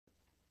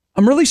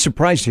I'm really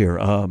surprised here.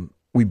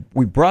 We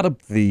brought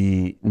up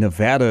the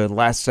Nevada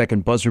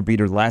last-second buzzer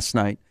beater last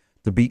night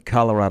to beat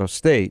Colorado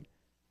State,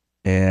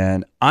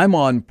 and I'm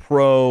on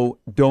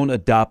don't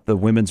adopt the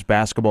women's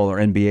basketball or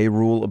NBA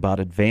rule about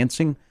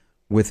advancing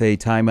with a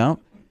timeout.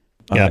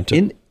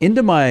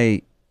 Into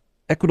my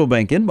Equitable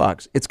Bank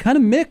inbox, it's kind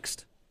of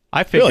mixed.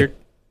 I figured,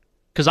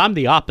 because I'm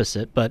the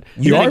opposite, but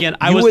you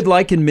would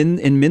like in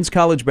men's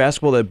college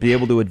basketball to be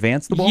able to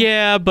advance the ball?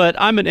 Yeah, but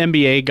I'm an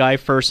NBA guy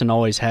first and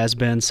always has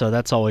been, so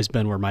that's always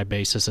been where my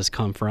basis has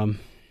come from.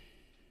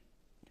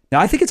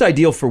 Now, I think it's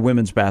ideal for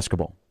women's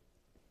basketball.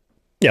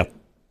 Yeah.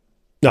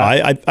 No,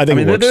 I think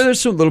it works.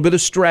 There's a little bit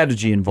of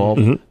strategy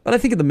involved, but I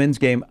think in the men's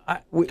game,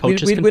 we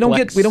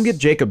don't get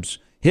Jacobs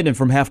hitting it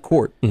from half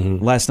court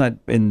last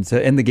night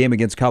to end the game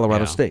against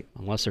Colorado State.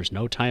 Unless there's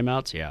no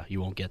timeouts, you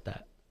won't get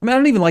that. I mean, I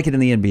don't even like it in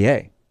the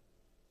NBA.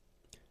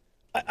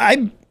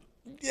 I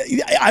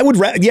would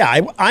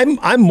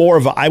I'm more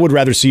of I would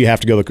rather see you have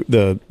to go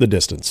the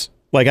distance.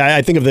 Like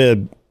I think of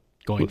the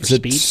going for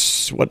speed.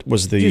 What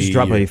was the? Did you just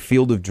drop a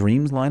Field of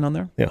Dreams line on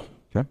there? Yeah,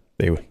 okay.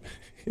 They would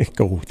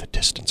go the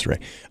distance,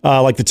 right?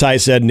 Like the Ty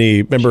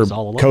Sedney, remember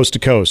Coast to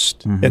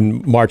Coast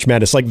and March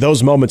Madness, like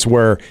those moments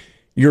where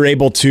you're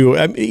able to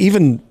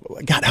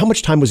God, how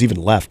much time was even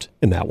left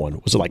in that one?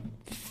 Was it like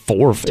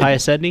 4 or 5? Ty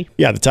Sedney?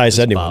 Yeah, the Ty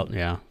Sedney.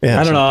 Yeah.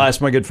 I don't know. I'll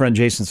ask my good friend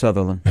Jason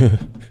Sutherland.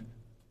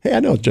 Hey, I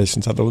know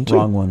Jason Sutherland too.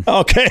 Wrong one.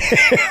 Okay.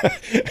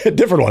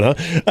 Different one,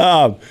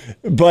 huh?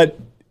 But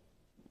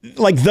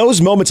like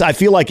those moments, I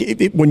feel like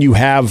when you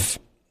have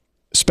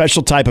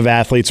special type of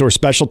athletes or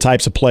special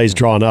types of plays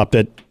drawn up,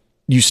 that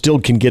you still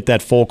can get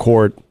that full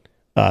court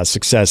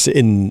success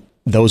in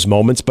those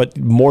moments. But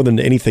more than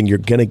anything, you're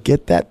going to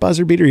get that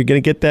buzzer beater. You're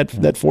going to get that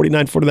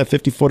 49-footer, that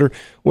 50-footer,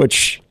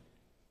 which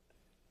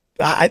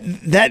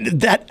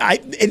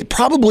it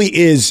probably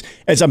is,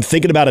 as I'm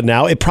thinking about it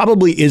now, it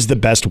probably is the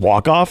best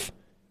walk-off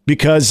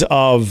because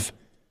of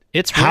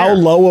how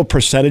low a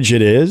percentage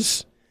it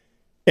is.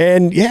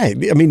 And yeah,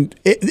 I mean,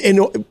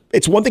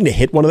 it's one thing to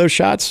hit one of those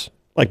shots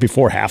like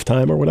before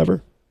halftime or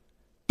whatever,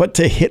 but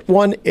to hit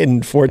one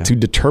and for it to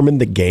determine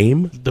the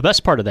game. The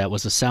best part of that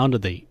was the sound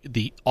of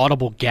the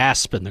audible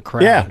gasp in the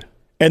crowd. Yeah,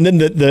 and then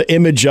the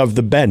image of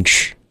the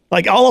bench,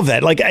 like all of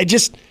that. Like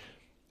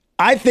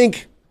I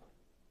think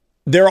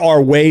there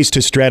are ways to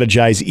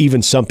strategize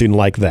even something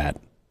like that,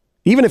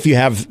 even if you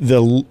have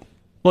the.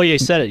 Well, you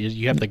said it.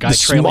 You have the guy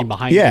trailing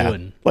behind you.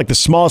 And like the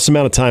smallest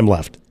amount of time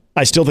left.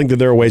 I still think that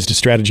there are ways to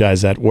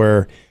strategize that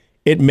where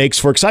it makes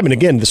for excitement.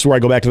 Again, this is where I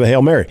go back to the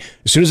Hail Mary.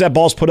 As soon as that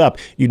ball's put up,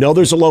 you know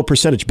there's a low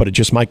percentage, but it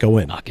just might go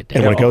in. Knock it down.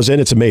 And when it goes in,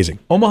 it's amazing.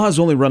 Omaha's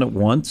only run it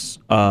once,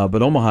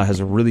 but Omaha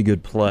has a really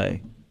good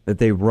play that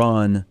they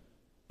run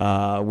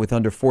with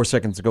under 4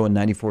 seconds to go in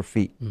 94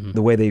 feet.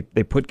 The way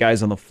they put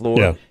guys on the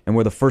floor and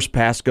where the first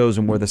pass goes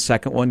and where the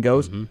second one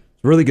goes. It's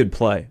a really good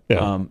play.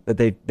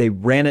 That they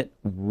ran it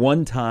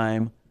one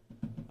time,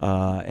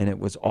 and it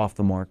was off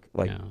the mark,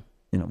 like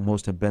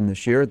most have been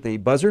this year at the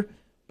buzzer.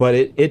 But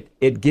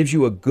it gives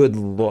you a good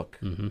look.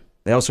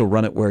 They also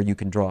run it where you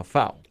can draw a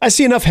foul. I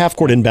see enough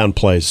half-court inbound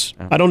plays.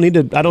 I don't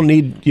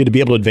need you to be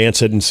able to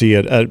advance it and see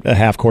a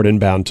half-court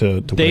inbound to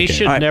win They a game.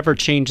 should never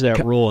change that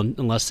rule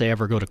unless they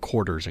ever go to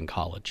quarters in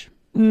college.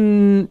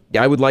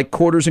 I would like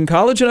quarters in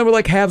college, and I would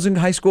like halves in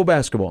high school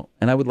basketball.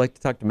 And I would like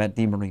to talk to Matt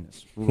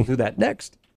DeMarinis. We'll do that next.